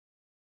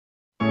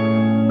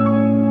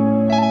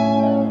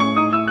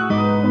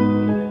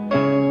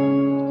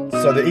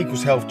So the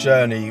Equals Health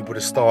journey would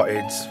have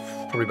started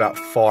probably about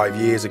 5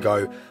 years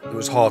ago. It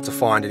was hard to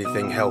find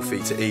anything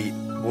healthy to eat.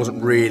 There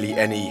wasn't really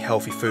any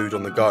healthy food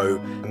on the go,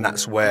 and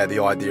that's where the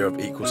idea of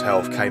Equals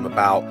Health came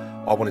about.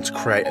 I wanted to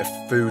create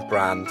a food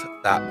brand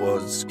that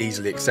was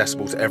easily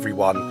accessible to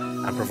everyone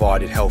and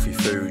provided healthy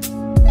food.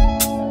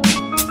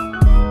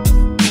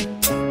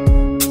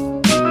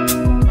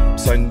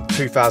 So in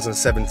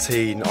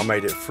 2017 I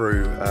made it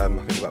through I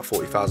think about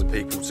 40,000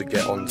 people to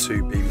get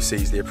onto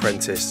BBC's The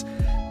Apprentice,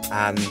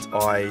 and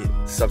I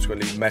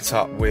subsequently met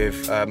up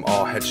with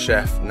our head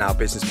chef, now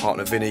business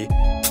partner Vinnie.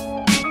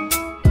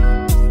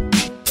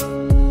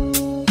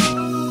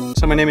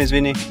 So my name is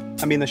Vinnie.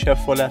 I've been a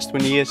chef for the last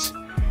 20 years,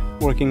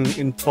 working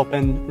in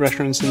top-end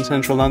restaurants in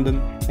central London,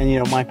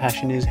 and my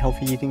passion is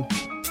healthy eating.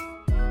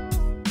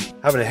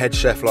 Having a head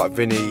chef like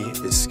Vinnie,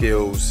 his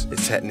skills,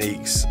 his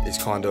techniques is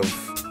kind of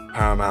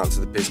paramount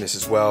to the business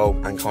as well,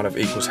 and kind of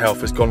Equals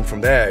Health has gone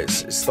from there. It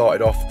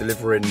started off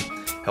delivering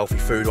healthy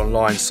food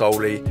online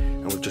solely,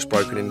 and we've just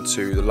broken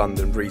into the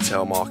London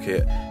retail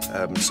market,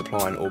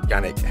 supplying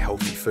organic,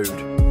 healthy food.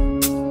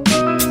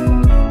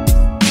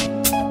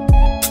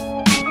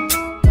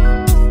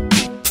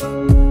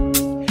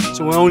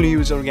 So we only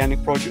use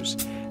organic produce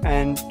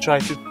and try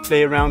to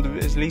play around with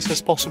it as least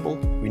as possible.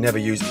 We never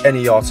use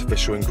any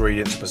artificial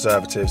ingredients or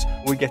preservatives.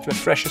 We get the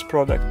freshest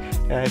product,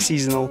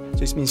 seasonal, so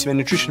this means the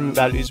nutrition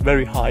value is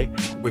very high.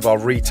 With our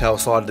retail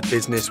side of the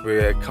business,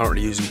 we're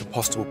currently using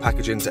compostable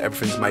packaging, so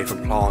everything's made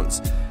from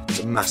plants. There's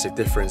a massive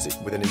difference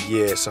within a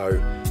year, so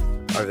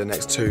over the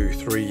next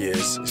 2-3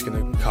 years, it's going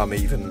to become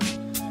even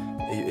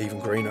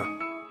greener.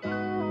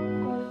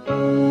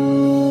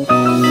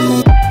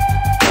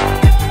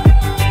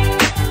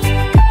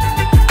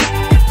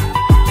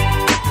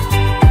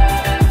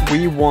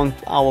 We want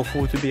our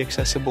food to be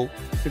accessible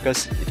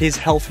because it is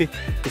healthy,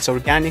 it's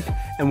organic,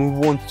 and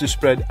we want to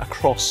spread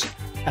across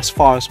as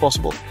far as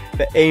possible.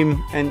 The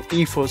aim and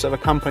ethos of a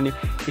company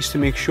is to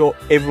make sure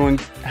everyone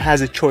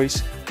has a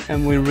choice,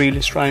 and we're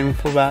really striving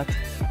for that.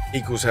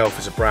 Equals Health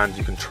is a brand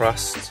you can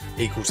trust.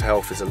 Equals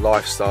Health is a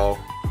lifestyle.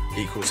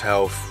 Equals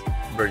Health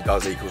really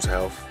does Equals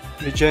Health.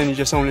 The journey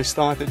just only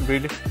started,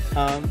 really,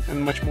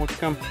 and much more to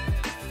come.